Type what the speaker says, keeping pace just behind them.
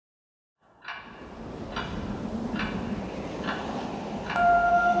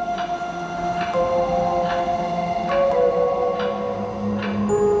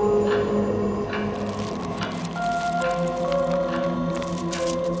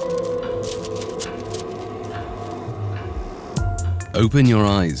Open your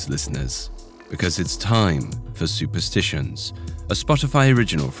eyes, listeners, because it's time for Superstitions, a Spotify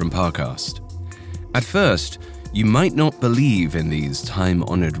original from Parcast. At first, you might not believe in these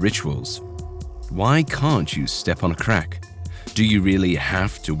time-honored rituals. Why can't you step on a crack? Do you really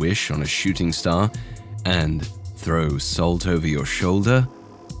have to wish on a shooting star and throw salt over your shoulder?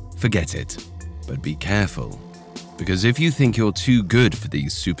 Forget it, but be careful, because if you think you're too good for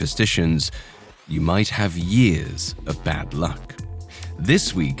these superstitions, you might have years of bad luck.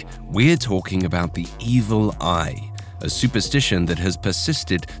 This week, we're talking about the evil eye, a superstition that has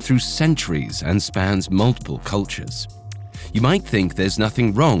persisted through centuries and spans multiple cultures. You might think there's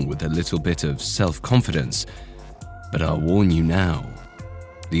nothing wrong with a little bit of self-confidence, but I'll warn you now,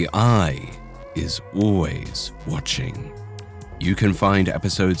 the eye is always watching. You can find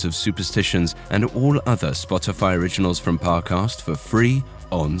episodes of Superstitions and all other Spotify originals from Parcast for free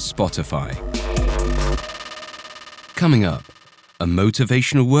on Spotify. Coming up, a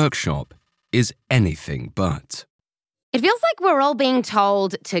motivational workshop is anything but. It feels like we're all being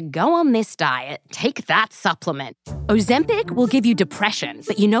told to go on this diet, take that supplement. Ozempic will give you depression,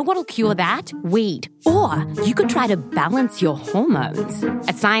 but you know what'll cure that? Weed. Or you could try to balance your hormones.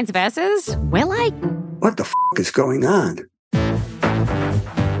 At Science Versus, we're like, what the is going on?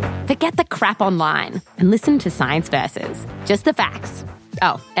 Forget the crap online and listen to Science Versus. Just the facts.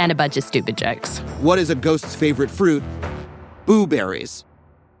 Oh, and a bunch of stupid jokes. What is a ghost's favorite fruit? Blueberries.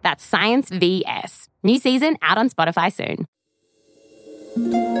 That's Science VS. New season out on Spotify soon.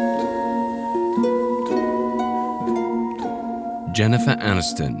 Jennifer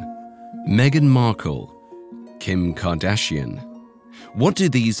Aniston, Meghan Markle, Kim Kardashian. What do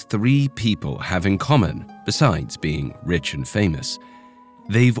these three people have in common, besides being rich and famous?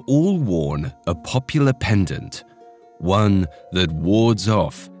 They've all worn a popular pendant, one that wards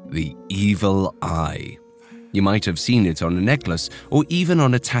off the evil eye. You might have seen it on a necklace or even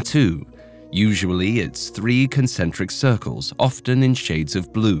on a tattoo. Usually it's 3 concentric circles, often in shades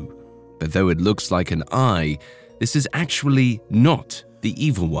of blue. But though it looks like an eye, this is actually not the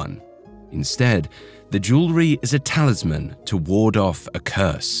evil one. Instead, the jewelry is a talisman to ward off a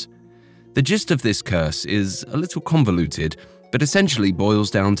curse. The gist of this curse is a little convoluted, but essentially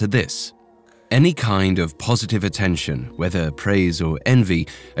boils down to this. Any kind of positive attention, whether praise or envy,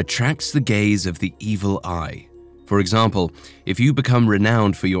 attracts the gaze of the evil eye. For example, if you become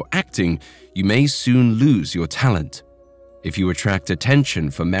renowned for your acting, you may soon lose your talent. If you attract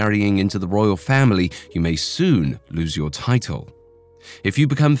attention for marrying into the royal family, you may soon lose your title. If you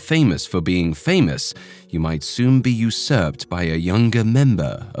become famous for being famous, you might soon be usurped by a younger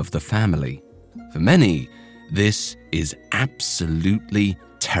member of the family. For many, this is absolutely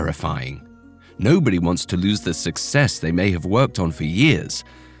terrifying. Nobody wants to lose the success they may have worked on for years.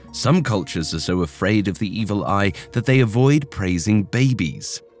 Some cultures are so afraid of the evil eye that they avoid praising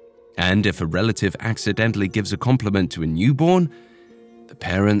babies. And if a relative accidentally gives a compliment to a newborn, the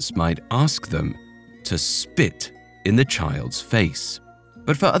parents might ask them to spit in the child's face.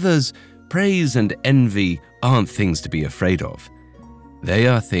 But for others, praise and envy aren't things to be afraid of. They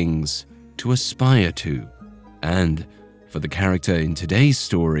are things to aspire to, and, for the character in today's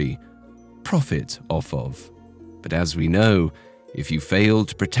story, profit off of. But as we know, if you fail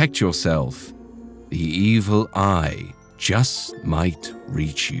to protect yourself, the evil eye just might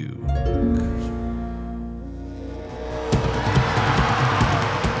reach you.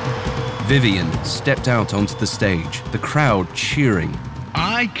 Vivian stepped out onto the stage, the crowd cheering.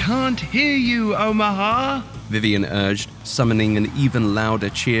 I can't hear you, Omaha, Vivian urged, summoning an even louder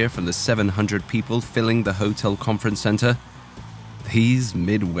cheer from the 700 people filling the hotel conference center. These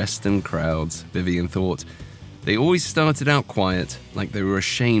Midwestern crowds, Vivian thought. They always started out quiet, like they were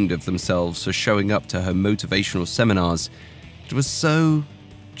ashamed of themselves for showing up to her motivational seminars. It was so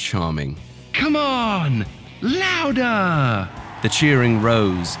charming. Come on! Louder! The cheering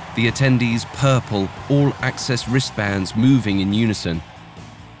rose, the attendees' purple, all-access wristbands moving in unison.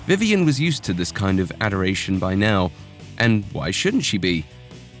 Vivian was used to this kind of adoration by now, and why shouldn't she be?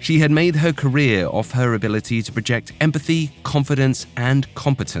 She had made her career off her ability to project empathy, confidence, and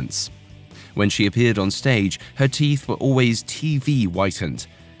competence. When she appeared on stage, her teeth were always TV whitened.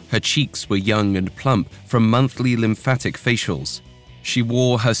 Her cheeks were young and plump from monthly lymphatic facials. She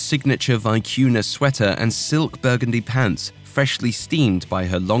wore her signature Vicuna sweater and silk burgundy pants, freshly steamed by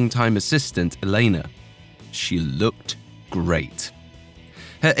her longtime assistant, Elena. She looked great.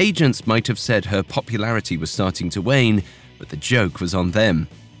 Her agents might have said her popularity was starting to wane, but the joke was on them.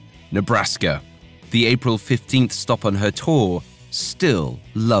 Nebraska, the April 15th stop on her tour, still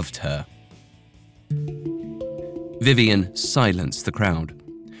loved her. Vivian silenced the crowd.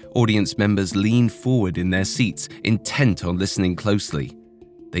 Audience members leaned forward in their seats, intent on listening closely.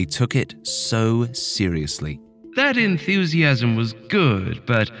 They took it so seriously. That enthusiasm was good,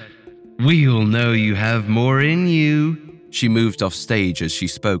 but we all know you have more in you. She moved off stage as she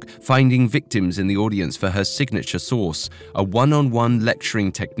spoke, finding victims in the audience for her signature sauce, a one-on-one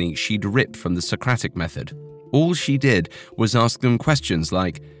lecturing technique she'd ripped from the Socratic method. All she did was ask them questions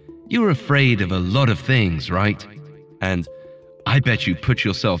like, "You're afraid of a lot of things, right?" and "I bet you put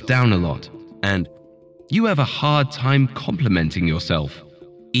yourself down a lot." and "You have a hard time complimenting yourself."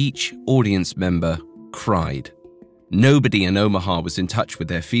 each audience member cried. Nobody in Omaha was in touch with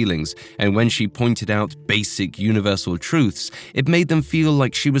their feelings, and when she pointed out basic universal truths, it made them feel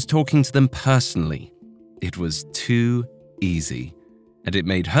like she was talking to them personally. It was too easy, and it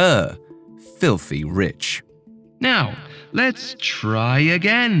made her filthy rich. Now, let's try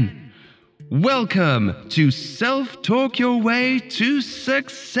again. Welcome to Self-Talk Your Way to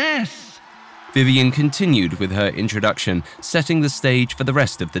Success. Vivian continued with her introduction, setting the stage for the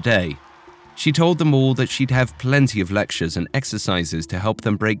rest of the day. She told them all that she'd have plenty of lectures and exercises to help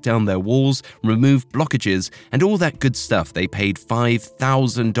them break down their walls, remove blockages, and all that good stuff they paid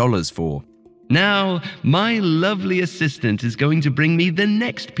 $5,000 for. Now, my lovely assistant is going to bring me the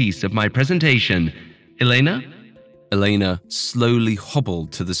next piece of my presentation. Elena? Elena slowly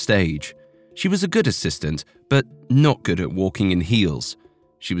hobbled to the stage. She was a good assistant, but not good at walking in heels.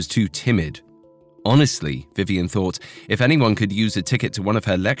 She was too timid. Honestly, Vivian thought, if anyone could use a ticket to one of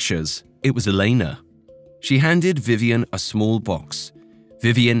her lectures, it was Elena. She handed Vivian a small box.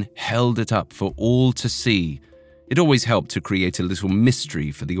 Vivian held it up for all to see. It always helped to create a little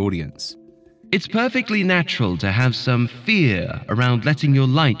mystery for the audience. It's perfectly natural to have some fear around letting your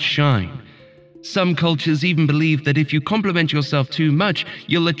light shine. Some cultures even believe that if you compliment yourself too much,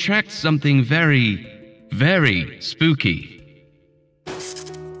 you'll attract something very, very spooky.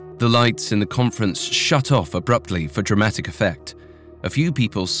 The lights in the conference shut off abruptly for dramatic effect. A few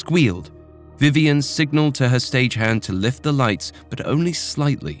people squealed. Vivian signaled to her stagehand to lift the lights, but only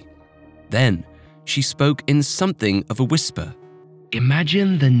slightly. Then, she spoke in something of a whisper.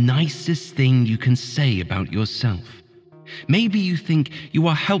 Imagine the nicest thing you can say about yourself. Maybe you think you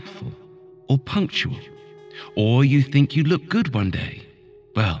are helpful or punctual, or you think you look good one day.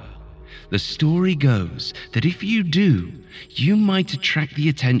 Well, the story goes that if you do, you might attract the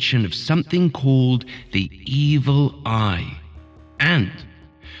attention of something called the evil eye. And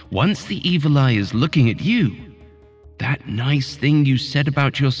once the evil eye is looking at you, that nice thing you said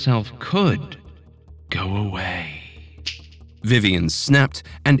about yourself could go away. Vivian snapped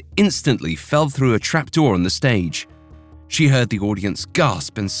and instantly fell through a trapdoor on the stage. She heard the audience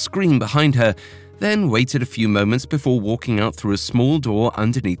gasp and scream behind her, then waited a few moments before walking out through a small door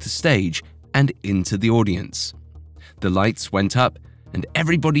underneath the stage and into the audience. The lights went up and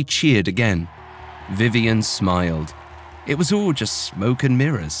everybody cheered again. Vivian smiled. It was all just smoke and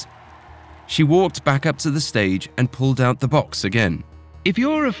mirrors. She walked back up to the stage and pulled out the box again. If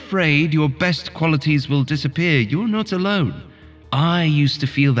you're afraid your best qualities will disappear, you're not alone. I used to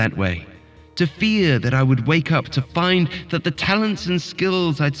feel that way. To fear that I would wake up to find that the talents and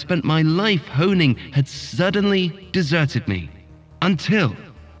skills I'd spent my life honing had suddenly deserted me. Until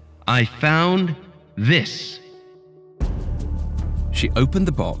I found this. She opened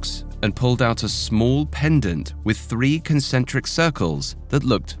the box and pulled out a small pendant with 3 concentric circles that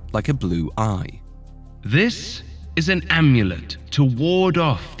looked like a blue eye. This is an amulet to ward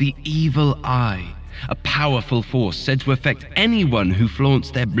off the evil eye, a powerful force said to affect anyone who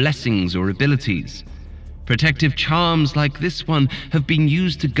flaunts their blessings or abilities. Protective charms like this one have been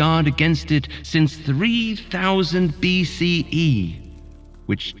used to guard against it since 3000 BCE,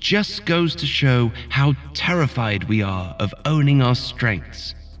 which just goes to show how terrified we are of owning our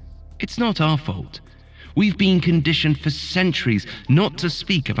strengths. It's not our fault. We've been conditioned for centuries not to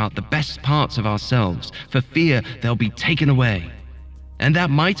speak about the best parts of ourselves for fear they'll be taken away. And that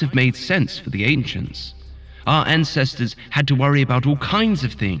might have made sense for the ancients. Our ancestors had to worry about all kinds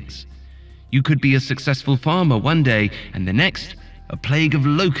of things. You could be a successful farmer one day, and the next, a plague of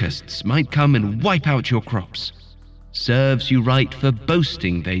locusts might come and wipe out your crops. Serves you right for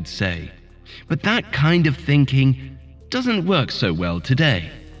boasting, they'd say. But that kind of thinking doesn't work so well today.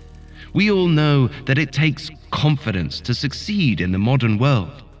 We all know that it takes confidence to succeed in the modern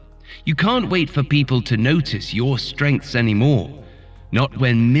world. You can't wait for people to notice your strengths anymore. Not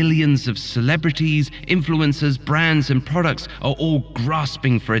when millions of celebrities, influencers, brands, and products are all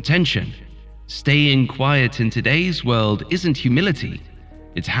grasping for attention. Staying quiet in today's world isn't humility.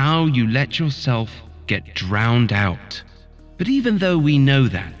 It's how you let yourself get drowned out. But even though we know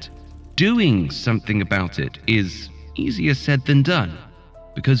that, doing something about it is easier said than done.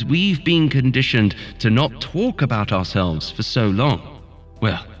 because we've been conditioned to not talk about ourselves for so long.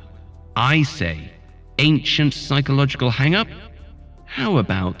 Well, I say, ancient psychological hang-up? How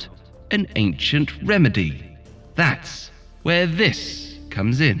about an ancient remedy? That's where this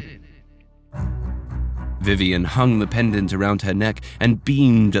comes in. Vivian hung the pendant around her neck and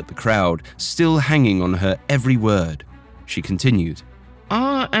beamed at the crowd, still hanging on her every word. She continued,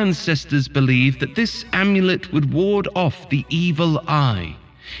 Our ancestors believed that this amulet would ward off the evil eye.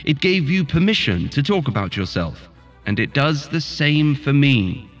 It gave you permission to talk about yourself, and it does the same for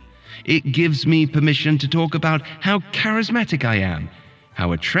me. It gives me permission to talk about how charismatic I am,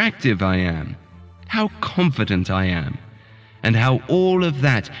 how attractive I am, how confident I am, and how all of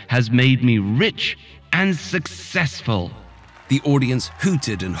that has made me rich and successful. The audience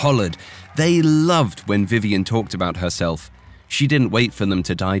hooted and hollered. They loved when Vivian talked about herself. She didn't wait for them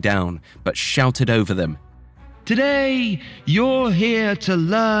to die down, but shouted over them. Today, you're here to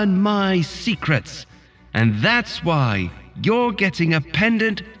learn my secrets, and that's why you're getting a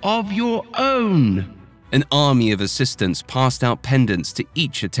pendant of your own. An army of assistants passed out pendants to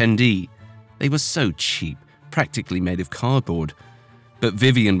each attendee. They were so cheap, practically made of cardboard. But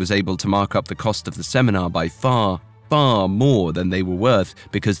Vivian was able to mark up the cost of the seminar by far, far more than they were worth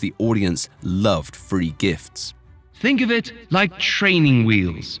because the audience loved free gifts. Think of it like training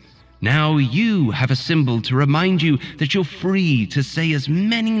wheels. Now you have a symbol to remind you that you're free to say as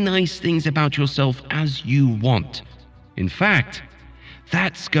many nice things about yourself as you want. In fact,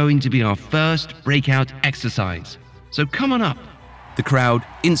 that's going to be our first breakout exercise. So come on up. The crowd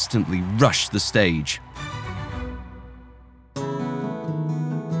instantly rushed the stage.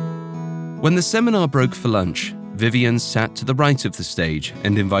 When the seminar broke for lunch, Vivian sat to the right of the stage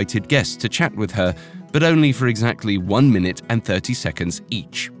and invited guests to chat with her, but only for exactly 1 minute and 30 seconds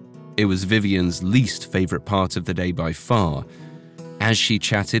each. It was Vivian's least favorite part of the day by far. As she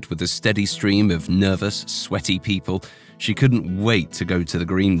chatted with a steady stream of nervous, sweaty people, she couldn't wait to go to the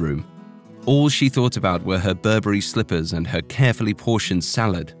green room. All she thought about were her Burberry slippers and her carefully portioned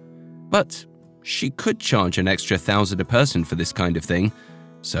salad. But she could charge an extra $1,000 a person for this kind of thing,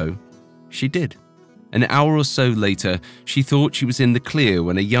 so she did. An hour or so later, she thought she was in the clear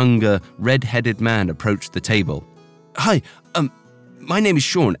when a younger, red-headed man approached the table. Hi, my name is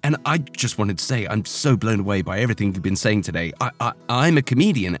Sean, and I just wanted to say I'm so blown away by everything you've been saying today. I'm a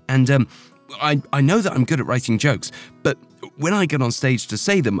comedian, and I know that I'm good at writing jokes, but when I get on stage to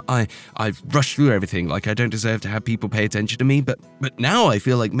say them, I rush through everything like I don't deserve to have people pay attention to me, but now I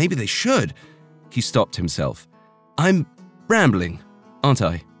feel like maybe they should. He stopped himself. I'm rambling, aren't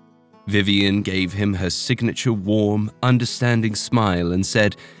I? Vivian gave him her signature warm, understanding smile and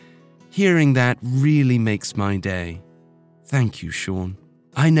said, Hearing that really makes my day. Thank you, Sean.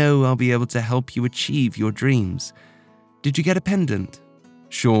 I know I'll be able to help you achieve your dreams. Did you get a pendant?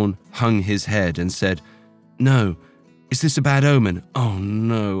 Sean hung his head and said, No. Is this a bad omen? Oh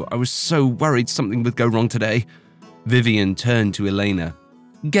no, I was so worried something would go wrong today. Vivian turned to Elena.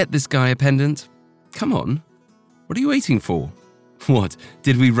 Get this guy a pendant. Come on. What are you waiting for? What,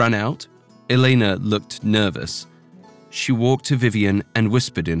 did we run out? Elena looked nervous. She walked to Vivian and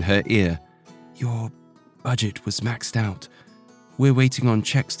whispered in her ear, Your budget was maxed out. We're waiting on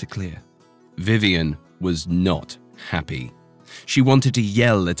checks to clear. Vivian was not happy. She wanted to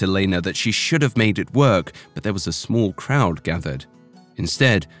yell at Elena that she should have made it work, but there was a small crowd gathered.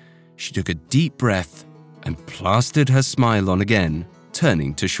 Instead, she took a deep breath and plastered her smile on again,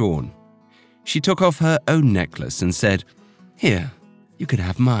 turning to Sean. She took off her own necklace and said, Here, you can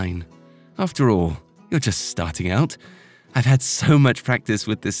have mine. After all, you're just starting out. I've had so much practice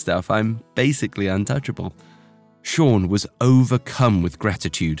with this stuff, I'm basically untouchable. Sean was overcome with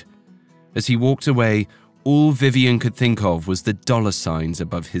gratitude. As he walked away, all Vivian could think of was the dollar signs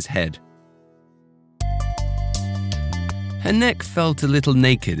above his head. Her neck felt a little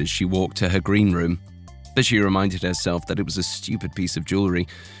naked as she walked to her green room, but she reminded herself that it was a stupid piece of jewelry.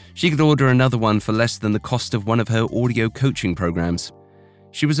 She could order another one for less than the cost of one of her audio coaching programs.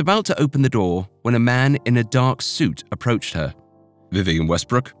 She was about to open the door when a man in a dark suit approached her. Vivian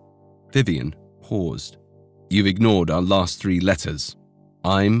Westbrook? Vivian paused. You've ignored our last 3 letters.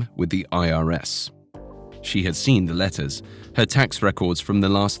 I'm with the IRS. She had seen the letters. Her tax records from the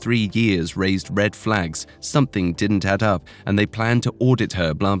last 3 years raised red flags. Something didn't add up, and they planned to audit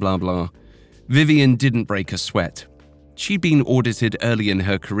her, blah, blah, blah. Vivian didn't break a sweat. She'd been audited early in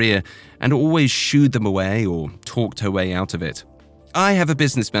her career and always shooed them away or talked her way out of it. I have a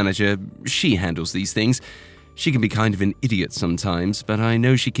business manager. She handles these things. She can be kind of an idiot sometimes, but I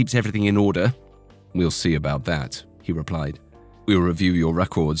know she keeps everything in order. We'll see about that, he replied. We'll review your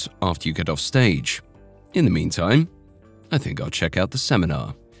records after you get off stage. In the meantime, I think I'll check out the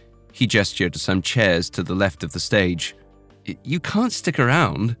seminar. He gestured to some chairs to the left of the stage. You can't stick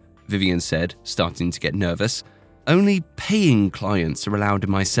around, Vivian said, starting to get nervous. Only paying clients are allowed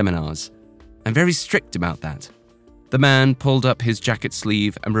in my seminars. I'm very strict about that. The man pulled up his jacket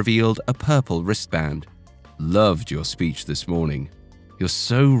sleeve and revealed a purple wristband. Loved your speech this morning. You're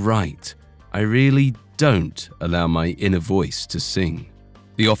so right. I really don't allow my inner voice to sing.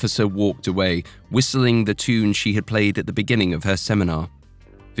 The officer walked away, whistling the tune she had played at the beginning of her seminar.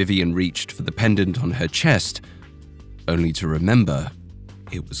 Vivian reached for the pendant on her chest, only to remember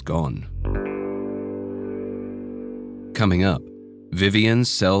it was gone. Coming up, Vivian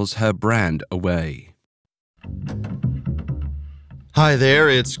sells her brand away. Hi there,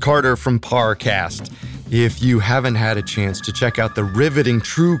 it's Carter from Parcast. If you haven't had a chance to check out the riveting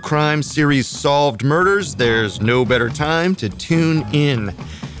true crime series Solved Murders, there's no better time to tune in.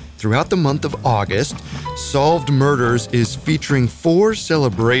 Throughout the month of August, Solved Murders is featuring 4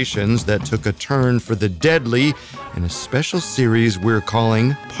 celebrations that took a turn for the deadly in a special series we're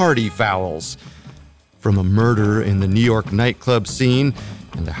calling Party Fouls. From a murder in the New York nightclub scene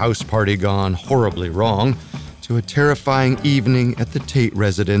and a house party gone horribly wrong, to a terrifying evening at the Tate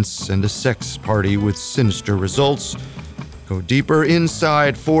residence and a sex party with sinister results, go deeper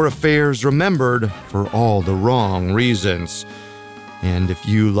inside 4 affairs remembered for all the wrong reasons. And if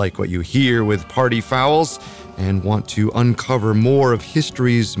you like what you hear with Party Fouls and want to uncover more of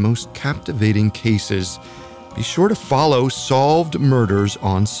history's most captivating cases, be sure to follow Solved Murders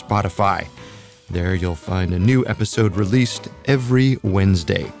on Spotify. There you'll find a new episode released every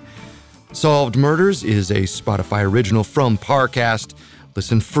Wednesday. Solved Murders is a Spotify original from Parcast.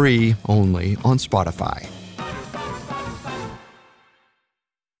 Listen free only on Spotify.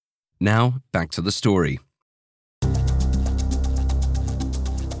 Now, back to the story.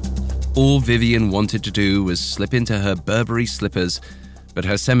 All Vivian wanted to do was slip into her Burberry slippers, but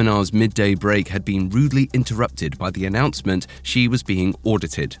her seminar's midday break had been rudely interrupted by the announcement she was being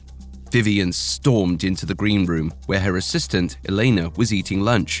audited. Vivian stormed into the green room, where her assistant, Elena, was eating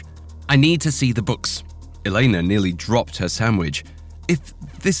lunch. I need to see the books. Elena nearly dropped her sandwich. If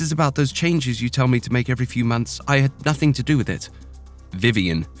this is about those changes you tell me to make every few months, I had nothing to do with it.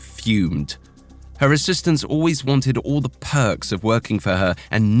 Vivian fumed. Her assistants always wanted all the perks of working for her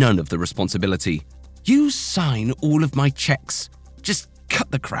and none of the responsibility. You sign all of my checks. Just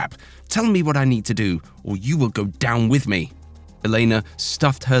cut the crap. Tell me what I need to do, or you will go down with me. Elena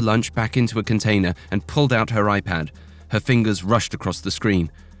stuffed her lunch back into a container and pulled out her iPad. Her fingers rushed across the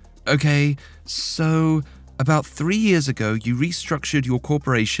screen. Okay, so about 3 years ago, you restructured your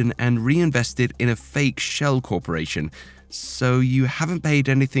corporation and reinvested in a fake shell corporation. So you haven't paid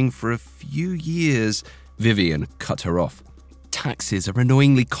anything for a few years. Vivian cut her off. Taxes are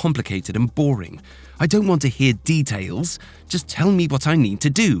annoyingly complicated and boring. I don't want to hear details. Just tell me what I need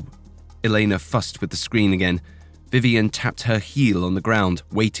to do. Elena fussed with the screen again. Vivian tapped her heel on the ground,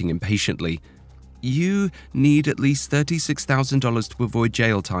 waiting impatiently. You need at least $36,000 to avoid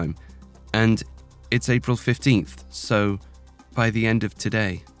jail time. And it's April 15th, so by the end of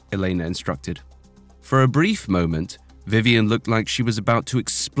today, Elena instructed. For a brief moment, Vivian looked like she was about to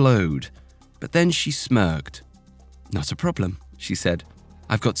explode, but then she smirked. Not a problem, she said.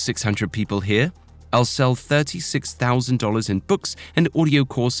 I've got 600 people here. I'll sell $36,000 in books and audio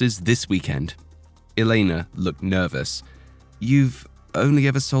courses this weekend. Elena looked nervous. You've only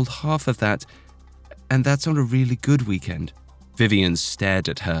ever sold half of that, and that's on a really good weekend. Vivian stared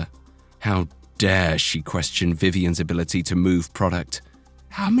at her. How dare she question Vivian's ability to move product?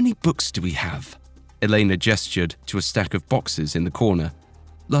 How many books do we have? Elena gestured to a stack of boxes in the corner.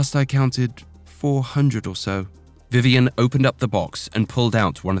 Last I counted, 400 or so. Vivian opened up the box and pulled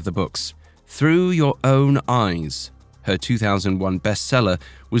out one of the books. Through Your Own Eyes, her 2001 bestseller,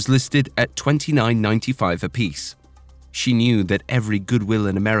 was listed at $29.95 apiece. She knew that every Goodwill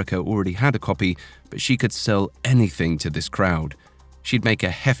in America already had a copy, but she could sell anything to this crowd. She'd make a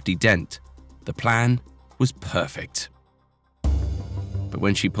hefty dent. The plan was perfect. But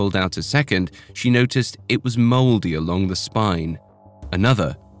when she pulled out a second, she noticed it was moldy along the spine.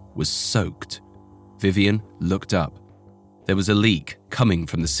 Another was soaked. Vivian looked up. There was a leak coming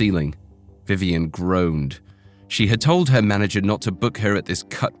from the ceiling. Vivian groaned. She had told her manager not to book her at this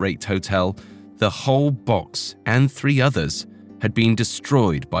cut-rate hotel. The whole box and 3 others had been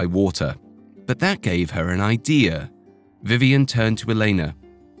destroyed by water. But that gave her an idea. Vivian turned to Elena.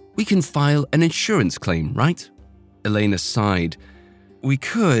 We can file an insurance claim, right? Elena sighed. We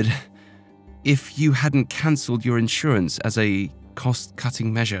could, if you hadn't cancelled your insurance as a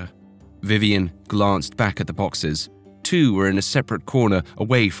cost-cutting measure. Vivian glanced back at the boxes. 2 were in a separate corner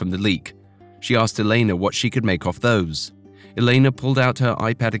away from the leak. She asked Elena what she could make off those. Elena pulled out her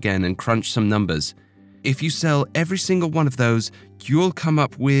iPad again and crunched some numbers. If you sell every single one of those, you'll come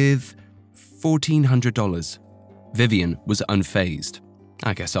up with $1,400. Vivian was unfazed.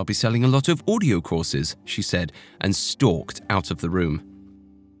 I guess I'll be selling a lot of audio courses, she said, and stalked out of the room.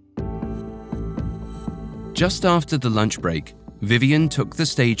 Just after the lunch break, Vivian took the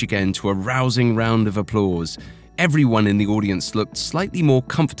stage again to a rousing round of applause. Everyone in the audience looked slightly more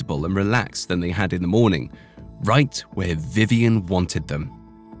comfortable and relaxed than they had in the morning, right where Vivian wanted them,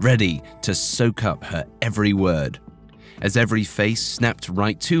 ready to soak up her every word. As every face snapped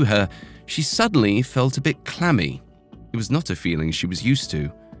right to her, she suddenly felt a bit clammy. It was not a feeling she was used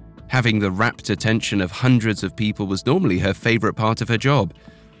to. Having the rapt attention of hundreds of people was normally her favorite part of her job.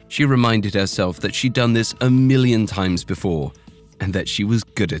 She reminded herself that she'd done this a million times before, and that she was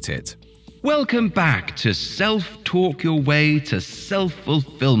good at it. Welcome back to Self-Talk Your Way to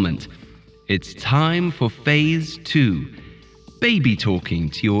Self-Fulfillment. It's time for Phase 2, baby talking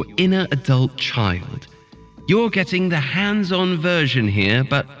to your inner adult child. You're getting the hands-on version here,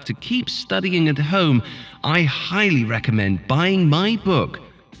 but to keep studying at home, I highly recommend buying my book,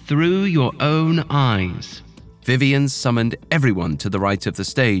 Through Your Own Eyes. Vivian summoned everyone to the right of the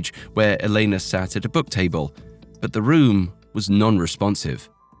stage, where Elena sat at a book table, but the room was non-responsive.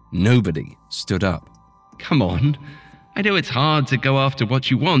 Nobody stood up. Come on. I know it's hard to go after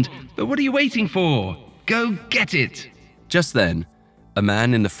what you want, but what are you waiting for? Go get it! Just then, a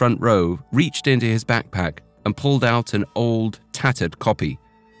man in the front row reached into his backpack and pulled out an old, tattered copy.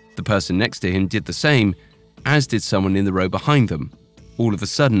 The person next to him did the same, as did someone in the row behind them. All of a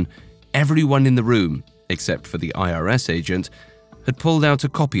sudden, everyone in the room, except for the IRS agent, had pulled out a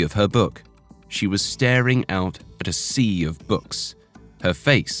copy of her book. She was staring out at a sea of books, her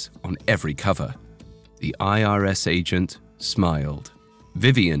face on every cover. The IRS agent smiled.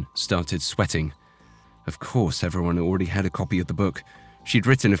 Vivian started sweating. Of course, everyone already had a copy of the book. She'd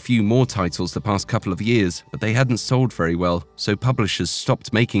written a few more titles the past couple of years, but they hadn't sold very well, so publishers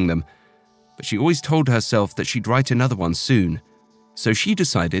stopped making them. But she always told herself that she'd write another one soon, so she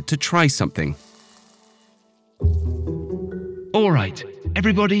decided to try something. All right,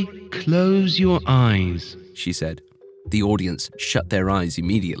 everybody, close your eyes, she said. The audience shut their eyes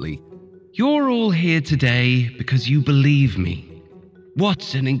immediately. You're all here today because you believe me.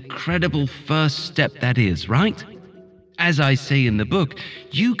 What an incredible first step that is, right? As I say in the book,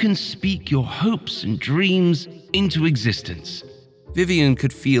 you can speak your hopes and dreams into existence. Vivian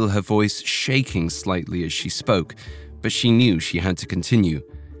could feel her voice shaking slightly as she spoke, but she knew she had to continue.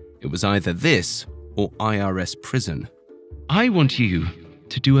 It was either this or IRS prison. I want you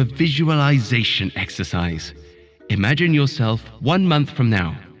to do a visualization exercise. Imagine yourself 1 month from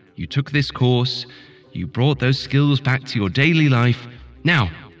now. You took this course, you brought those skills back to your daily life. Now,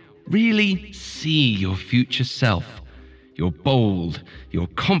 really see your future self. You're bold, you're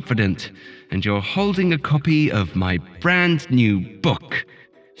confident, and you're holding a copy of my brand new book.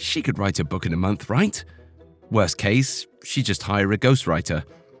 She could write a book in a month, right? Worst case, she'd just hire a ghostwriter.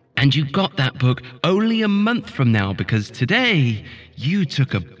 And you got that book only a month from now because today you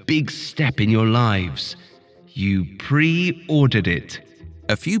took a big step in your lives. You pre-ordered it.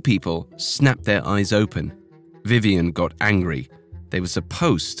 A few people snapped their eyes open. Vivian got angry. They were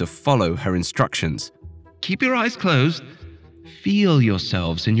supposed to follow her instructions. Keep your eyes closed. Feel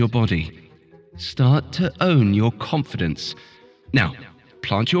yourselves in your body. Start to own your confidence. Now,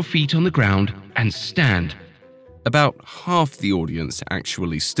 plant your feet on the ground and stand. About half the audience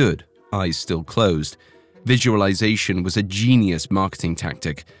actually stood, eyes still closed. Visualization was a genius marketing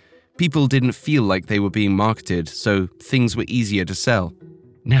tactic. People didn't feel like they were being marketed, so things were easier to sell.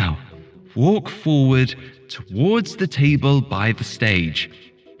 Now, walk forward towards the table by the stage.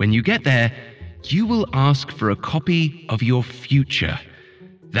 When you get there, you will ask for a copy of your future.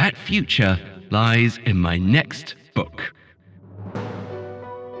 That future lies in my next book.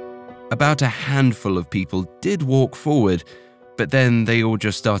 About a handful of people did walk forward, but then they all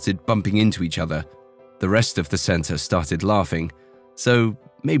just started bumping into each other. The rest of the center started laughing, so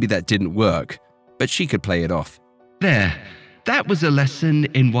maybe that didn't work, but she could play it off. There, that was a lesson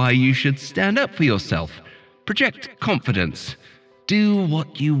in why you should stand up for yourself. Project confidence. Do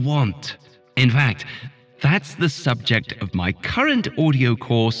what you want. In fact, that's the subject of my current audio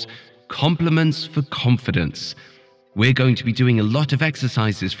course, Compliments for Confidence. We're going to be doing a lot of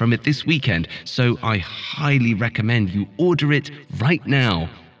exercises from it this weekend, so I highly recommend you order it right now.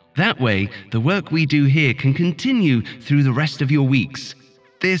 That way, the work we do here can continue through the rest of your weeks.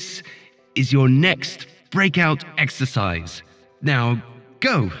 This is your next breakout exercise. Now,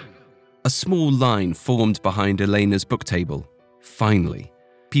 go! A small line formed behind Elena's book table. Finally,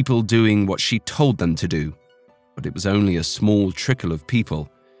 people doing what she told them to do. but it was only a small trickle of people.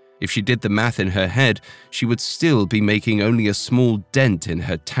 If she did the math in her head, she would still be making only a small dent in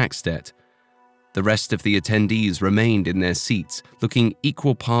her tax debt. The rest of the attendees remained in their seats, looking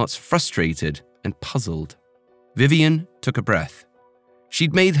equal parts frustrated and puzzled. Vivian took a breath.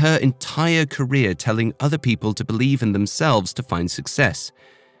 She'd made her entire career telling other people to believe in themselves to find success.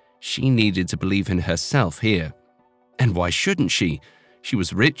 She needed to believe in herself here. And why shouldn't she? She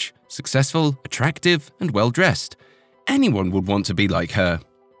was rich, successful, attractive, and well-dressed. Anyone would want to be like her.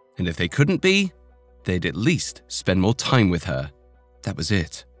 And if they couldn't be, they'd at least spend more time with her. That was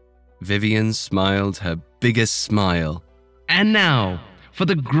it. Vivian smiled her biggest smile. And now, for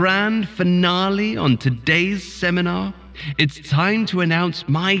the grand finale on today's seminar, it's time to announce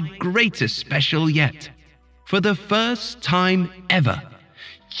my greatest special yet. For the first time ever,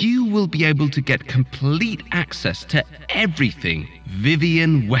 you will be able to get complete access to everything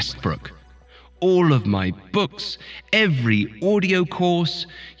Vivian Westbrook. All of my books, every audio course,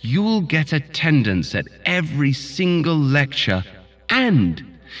 you'll get attendance at every single lecture, and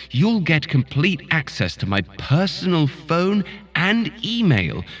you'll get complete access to my personal phone and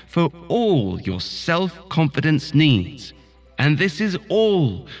email for all your self-confidence needs. And this is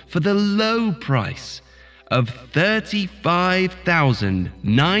all for the low price of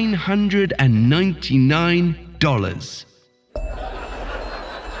 $35,999.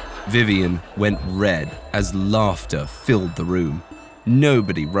 Vivian went red as laughter filled the room.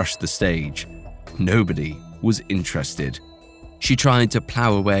 Nobody rushed the stage. Nobody was interested. She tried to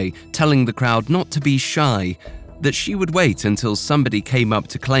plow away, telling the crowd not to be shy, that she would wait until somebody came up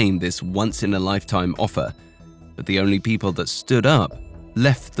to claim this once-in-a-lifetime offer. But the only people that stood up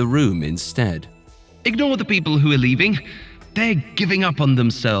left the room instead. Ignore the people who are leaving. They're giving up on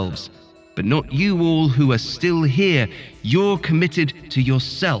themselves. But not you all who are still here. You're committed to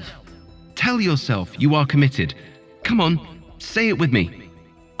yourself. Tell yourself you are committed. Come on, say it with me.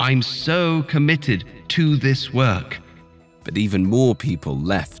 I'm so committed to this work. But even more people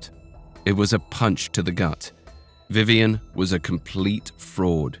left. It was a punch to the gut. Vivian was a complete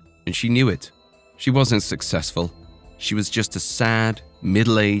fraud, and she knew it. She wasn't successful. She was just a sad,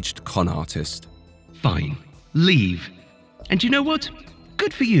 middle-aged con artist. Fine, leave. And you know what?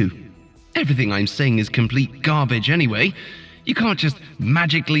 Good for you. Everything I'm saying is complete garbage anyway. You can't just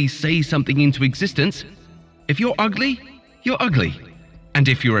magically say something into existence. If you're ugly, you're ugly. And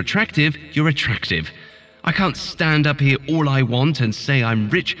if you're attractive, you're attractive. I can't stand up here all I want and say I'm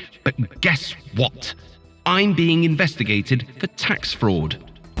rich, but guess what? I'm being investigated for tax fraud.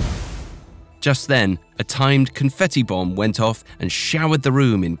 Just then, a timed confetti bomb went off and showered the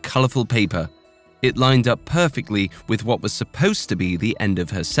room in colorful paper. It lined up perfectly with what was supposed to be the end of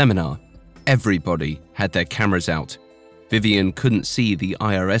her seminar. Everybody had their cameras out. Vivian couldn't see the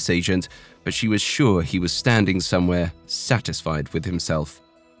IRS agent, but she was sure he was standing somewhere, satisfied with himself.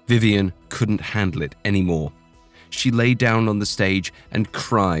 Vivian couldn't handle it anymore. She lay down on the stage and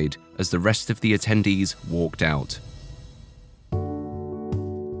cried as the rest of the attendees walked out.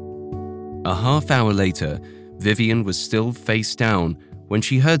 A half hour later, Vivian was still face down when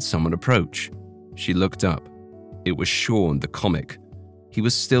she heard someone approach. She looked up. It was Sean the comic. He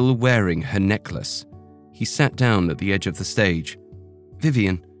was still wearing her necklace. He sat down at the edge of the stage.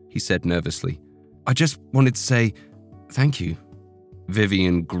 "Vivian," he said nervously, "I just wanted to say thank you."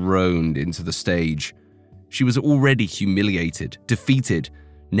 Vivian groaned into the stage. She was already humiliated, defeated.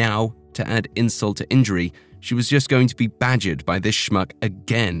 Now, to add insult to injury, she was just going to be badgered by this schmuck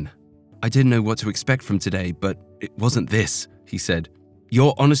again. "I didn't know what to expect from today, but it wasn't this," he said.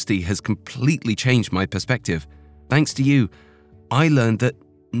 "Your honesty has completely changed my perspective. Thanks to you, I learned that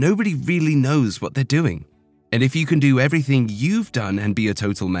nobody really knows what they're doing. And if you can do everything you've done and be a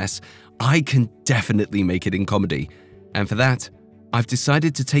total mess, I can definitely make it in comedy. And for that, I've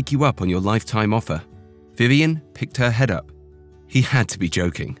decided to take you up on your lifetime offer." Vivian picked her head up. He had to be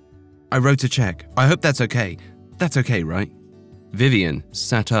joking. "I wrote a check. I hope that's okay. That's okay, right?" Vivian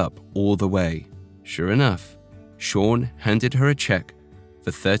sat up all the way. Sure enough, Sean handed her a check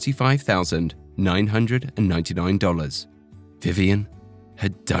for $35,999. Vivian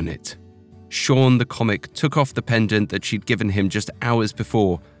had done it. Sean the comic took off the pendant that she'd given him just hours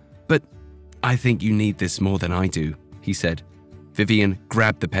before. "But I think you need this more than I do," he said. Vivian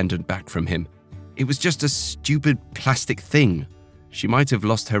grabbed the pendant back from him. It was just a stupid plastic thing. She might have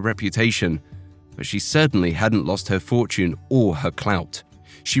lost her reputation, but she certainly hadn't lost her fortune or her clout.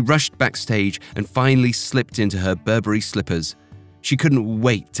 She rushed backstage and finally slipped into her Burberry slippers. She couldn't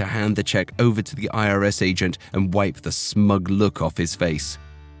wait to hand the check over to the IRS agent and wipe the smug look off his face.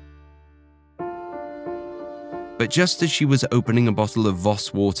 But just as she was opening a bottle of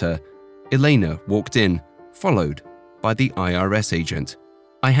Voss water, Elena walked in. followed by the IRS agent.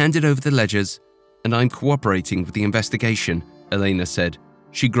 I handed over the ledgers, and I'm cooperating with the investigation, Elena said.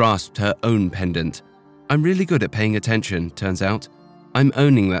 She grasped her own pendant. I'm really good at paying attention, turns out. I'm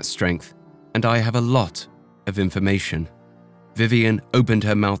owning that strength, and I have a lot of information. Vivian opened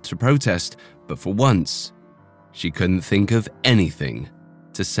her mouth to protest, but for once, she couldn't think of anything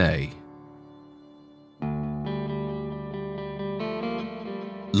to say.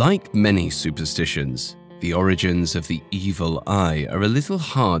 Like many superstitions, the origins of the evil eye are a little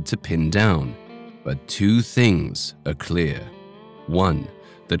hard to pin down, but two things are clear. One,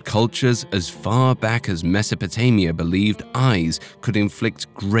 that cultures as far back as Mesopotamia believed eyes could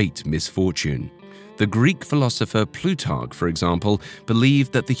inflict great misfortune. The Greek philosopher Plutarch, for example,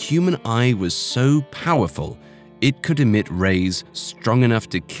 believed that the human eye was so powerful it could emit rays strong enough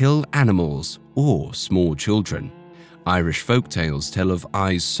to kill animals or small children. Irish folktales tell of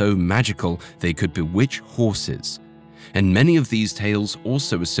eyes so magical they could bewitch horses. And many of these tales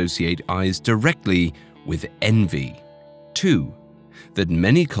also associate eyes directly with envy. 2. That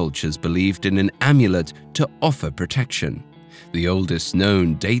many cultures believed in an amulet to offer protection. The oldest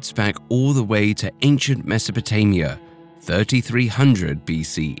known dates back all the way to ancient Mesopotamia, 3300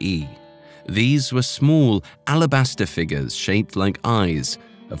 BCE. These were small alabaster figures shaped like eyes,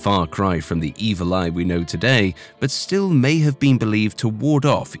 a far cry from the evil eye we know today, but still may have been believed to ward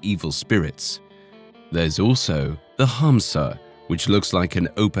off evil spirits. There's also the Hamsa, which looks like an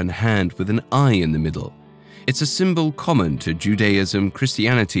open hand with an eye in the middle. It's a symbol common to Judaism,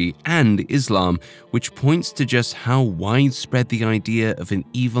 Christianity, and Islam, which points to just how widespread the idea of an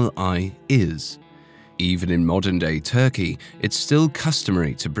evil eye is. Even in modern-day Turkey, it's still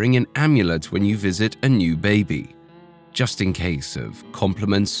customary to bring an amulet when you visit a new baby, just in case of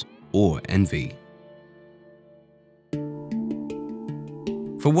compliments or envy.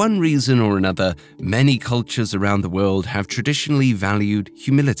 For one reason or another, many cultures around the world have traditionally valued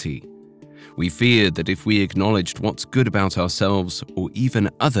humility. We feared that if we acknowledged what's good about ourselves or even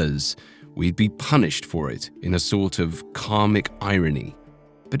others, we'd be punished for it in a sort of karmic irony.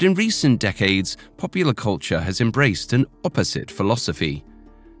 But in recent decades, popular culture has embraced an opposite philosophy.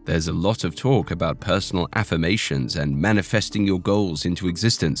 There's a lot of talk about personal affirmations and manifesting your goals into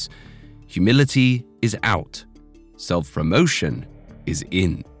existence. Humility is out. Self-promotion is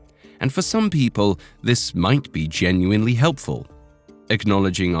in. And for some people, this might be genuinely helpful.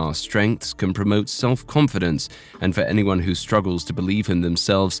 Acknowledging our strengths can promote self-confidence, and for anyone who struggles to believe in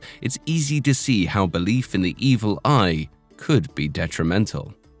themselves, it's easy to see how belief in the evil eye could be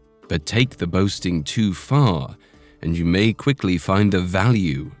detrimental. But take the boasting too far, and you may quickly find the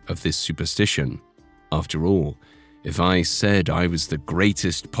value of this superstition. After all, if I said I was the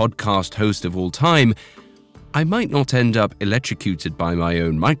greatest podcast host of all time, I might not end up electrocuted by my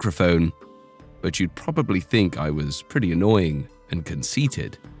own microphone, but you'd probably think I was pretty annoying and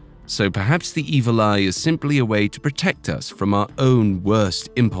conceited. So perhaps the evil eye is simply a way to protect us from our own worst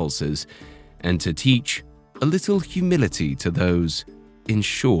impulses and to teach a little humility to those in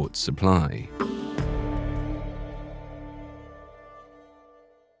short supply.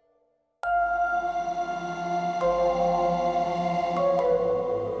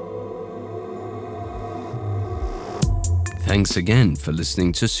 Thanks again for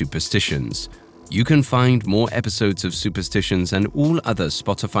listening to Superstitions. You can find more episodes of Superstitions and all other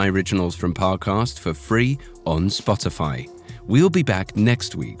Spotify originals from Parcast for free on Spotify. We'll be back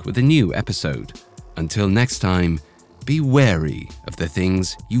next week with a new episode. Until next time, be wary of the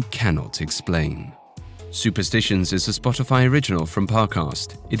things you cannot explain. Superstitions is a Spotify original from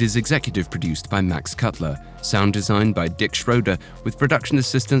Parcast. It is executive produced by Max Cutler, sound designed by Dick Schroeder, with production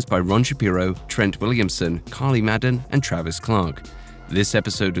assistance by Ron Shapiro, Trent Williamson, Carly Madden, and Travis Clark. This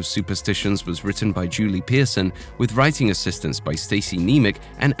episode of Superstitions was written by Julie Pearson, with writing assistance by Stacey Nemec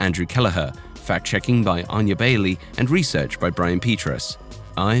and Andrew Kelleher, fact-checking by Anya Bailey, and research by Brian Petrus.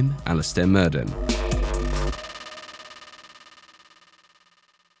 I'm Alistair Murden.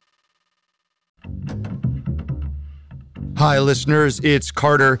 Hi, listeners, it's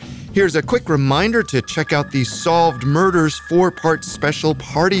Carter. Here's a quick reminder to check out the Solved Murders 4-part special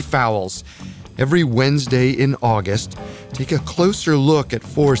Party Fouls. Every Wednesday in August, take a closer look at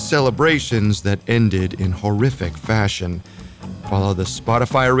 4 celebrations that ended in horrific fashion. Follow the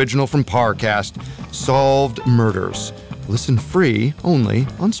Spotify original from Parcast, Solved Murders. Listen free only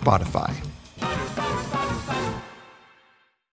on Spotify.